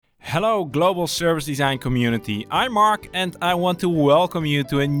Hello, global service design community. I'm Mark and I want to welcome you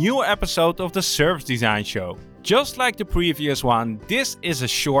to a new episode of the Service Design Show. Just like the previous one, this is a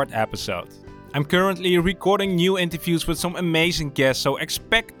short episode. I'm currently recording new interviews with some amazing guests, so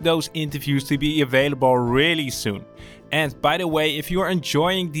expect those interviews to be available really soon. And by the way, if you're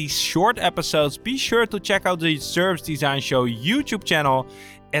enjoying these short episodes, be sure to check out the Service Design Show YouTube channel,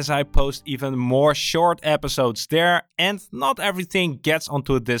 as I post even more short episodes there, and not everything gets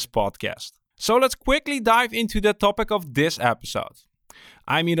onto this podcast. So let's quickly dive into the topic of this episode.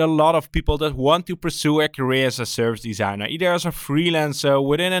 I meet a lot of people that want to pursue a career as a service designer, either as a freelancer,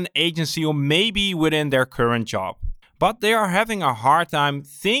 within an agency, or maybe within their current job. But they are having a hard time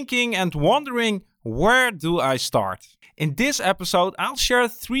thinking and wondering, where do I start? In this episode, I'll share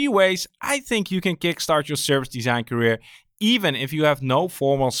 3 ways I think you can kickstart your service design career, even if you have no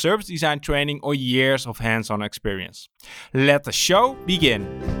formal service design training or years of hands-on experience. Let the show begin.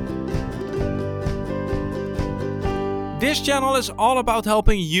 This channel is all about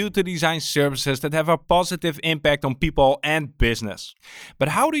helping you to design services that have a positive impact on people and business. But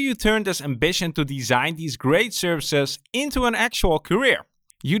how do you turn this ambition to design these great services into an actual career?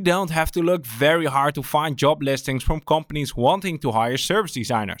 You don't have to look very hard to find job listings from companies wanting to hire service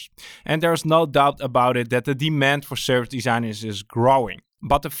designers. And there's no doubt about it that the demand for service designers is growing.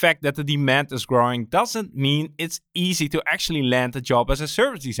 But the fact that the demand is growing doesn't mean it's easy to actually land a job as a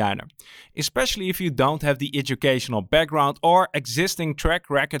service designer, especially if you don't have the educational background or existing track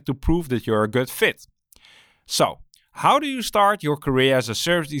record to prove that you're a good fit. So, how do you start your career as a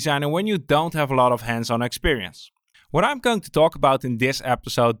service designer when you don't have a lot of hands-on experience? What I'm going to talk about in this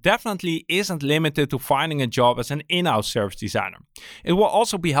episode definitely isn't limited to finding a job as an in-house service designer. It will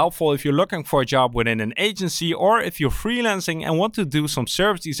also be helpful if you're looking for a job within an agency or if you're freelancing and want to do some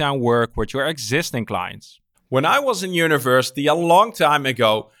service design work with your existing clients. When I was in university a long time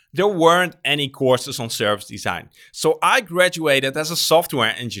ago, there weren't any courses on service design. So I graduated as a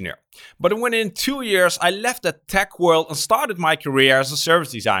software engineer. But within 2 years, I left the tech world and started my career as a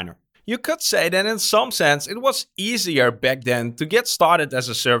service designer. You could say that in some sense it was easier back then to get started as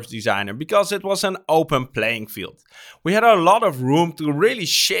a service designer because it was an open playing field. We had a lot of room to really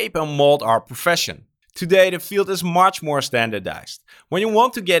shape and mold our profession. Today the field is much more standardized. When you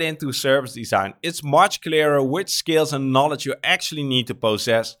want to get into service design, it's much clearer which skills and knowledge you actually need to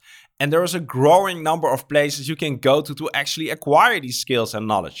possess, and there is a growing number of places you can go to actually acquire these skills and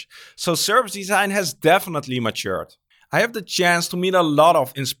knowledge. So service design has definitely matured. I have the chance to meet a lot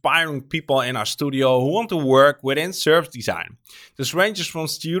of inspiring people in our studio who want to work within service design. This ranges from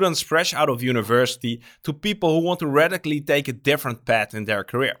students fresh out of university to people who want to radically take a different path in their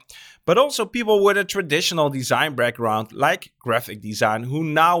career. But also people with a traditional design background like graphic design who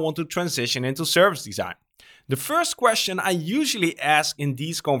now want to transition into service design. The first question I usually ask in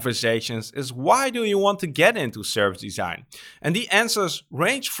these conversations is, why do you want to get into service design? And the answers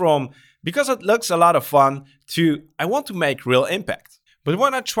range from because it looks a lot of fun to I want to make real impact. But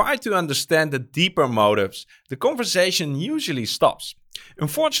when I try to understand the deeper motives, the conversation usually stops.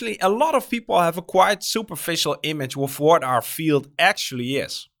 Unfortunately, a lot of people have a quite superficial image of what our field actually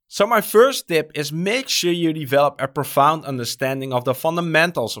is. So my first tip is make sure you develop a profound understanding of the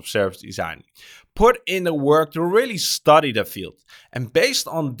fundamentals of service design. Put in the work to really study the field. And based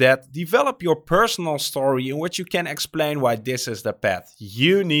on that, develop your personal story in which you can explain why this is the path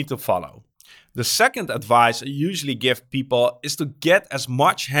you need to follow. The second advice I usually give people is to get as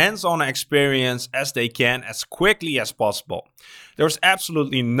much hands-on experience as they can as quickly as possible. There's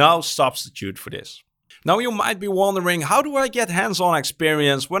absolutely no substitute for this. Now you might be wondering, how do I get hands-on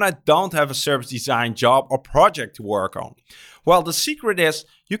experience when I don't have a service design job or project to work on? Well, the secret is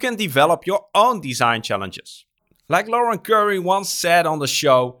you can develop your own design challenges. Like Lauren Curry once said on the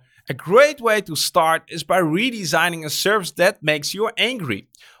show, a great way to start is by redesigning a service that makes you angry.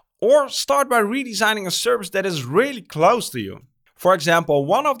 Or start by redesigning a service that is really close to you. For example,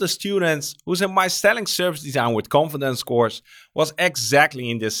 one of the students who's in my Selling Service Design with Confidence course was exactly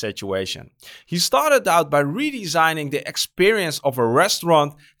in this situation. He started out by redesigning the experience of a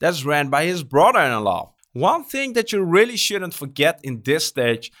restaurant that's ran by his brother-in-law. One thing that you really shouldn't forget in this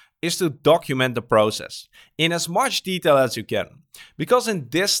stage is to document the process in as much detail as you can. Because in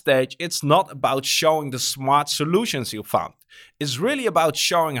this stage, it's not about showing the smart solutions you found. It's really about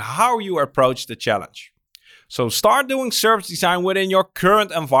showing how you approach the challenge. So start doing service design within your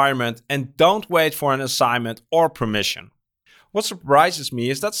current environment and don't wait for an assignment or permission. What surprises me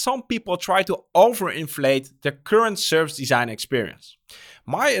is that some people try to overinflate their current service design experience.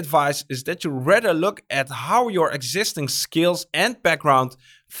 My advice is that you rather look at how your existing skills and background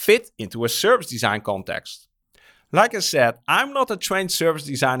fit into a service design context. Like I said, I'm not a trained service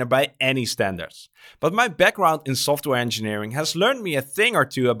designer by any standards, but my background in software engineering has learned me a thing or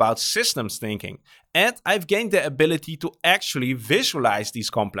two about systems thinking, and I've gained the ability to actually visualize these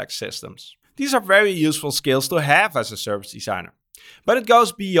complex systems. These are very useful skills to have as a service designer. But it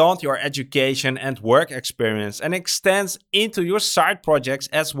goes beyond your education and work experience and extends into your side projects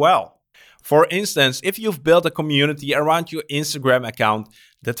as well. For instance, if you've built a community around your Instagram account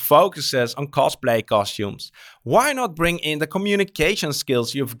that focuses on cosplay costumes, why not bring in the communication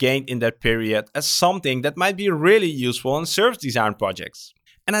skills you've gained in that period as something that might be really useful in service design projects?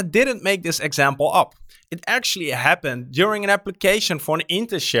 And I didn't make this example up. It actually happened during an application for an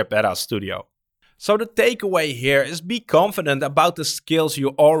internship at our studio. So the takeaway here is be confident about the skills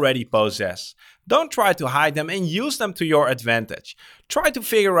you already possess. Don't try to hide them and use them to your advantage. Try to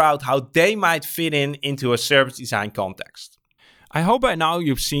figure out how they might fit into a service design context. I hope by now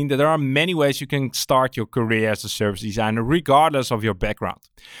you've seen that there are many ways you can start your career as a service designer regardless of your background.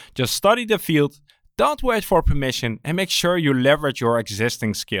 Just study the field, don't wait for permission, and make sure you leverage your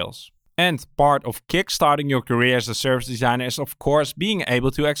existing skills. And part of kickstarting your career as a service designer is of course being able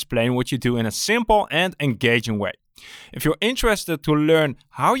to explain what you do in a simple and engaging way. If you're interested to learn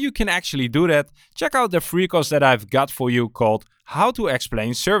how you can actually do that, check out the free course that I've got for you called How to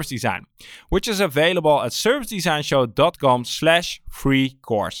Explain Service Design, which is available at servicedesignshow.com/free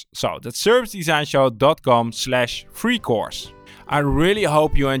course. So that's servicedesignshow.com/free course. I really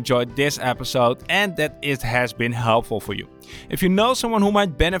hope you enjoyed this episode and that it has been helpful for you. If you know someone who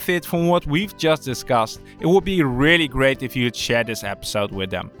might benefit from what we've just discussed, it would be really great if you'd share this episode with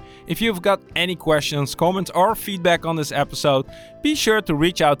them. If you've got any questions, comments, or feedback on this episode, be sure to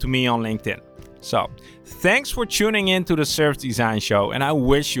reach out to me on LinkedIn. So, thanks for tuning in to the Service Design Show, and I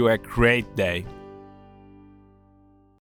wish you a great day.